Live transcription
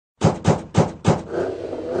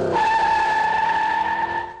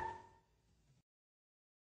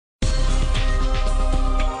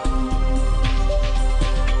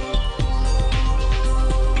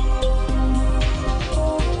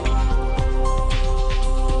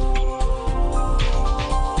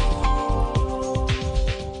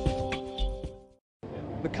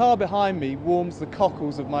car behind me warms the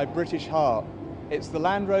cockles of my British heart. It's the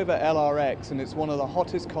Land Rover LRX, and it's one of the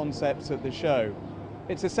hottest concepts at the show.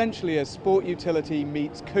 It's essentially a sport utility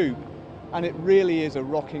meets coupe, and it really is a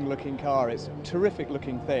rocking looking car. It's a terrific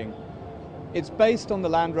looking thing. It's based on the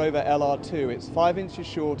Land Rover LR2. It's 5 inches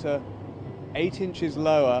shorter, 8 inches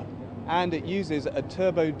lower, and it uses a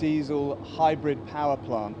turbo diesel hybrid power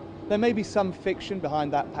plant. There may be some fiction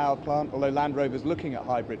behind that power plant, although Land Rover's looking at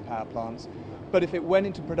hybrid power plants, but if it went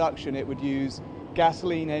into production it would use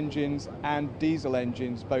gasoline engines and diesel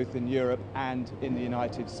engines both in Europe and in the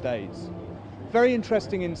United States. Very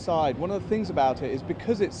interesting inside. One of the things about it is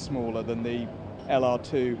because it's smaller than the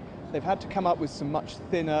LR2, they've had to come up with some much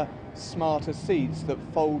thinner, smarter seats that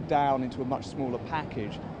fold down into a much smaller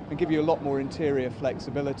package and give you a lot more interior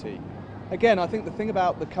flexibility. Again, I think the thing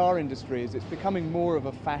about the car industry is it's becoming more of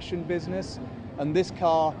a fashion business, and this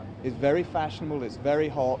car is very fashionable, it's very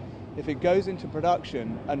hot. If it goes into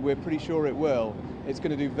production, and we're pretty sure it will, it's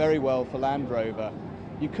going to do very well for Land Rover.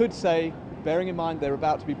 You could say, bearing in mind they're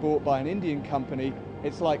about to be bought by an Indian company,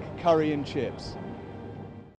 it's like curry and chips.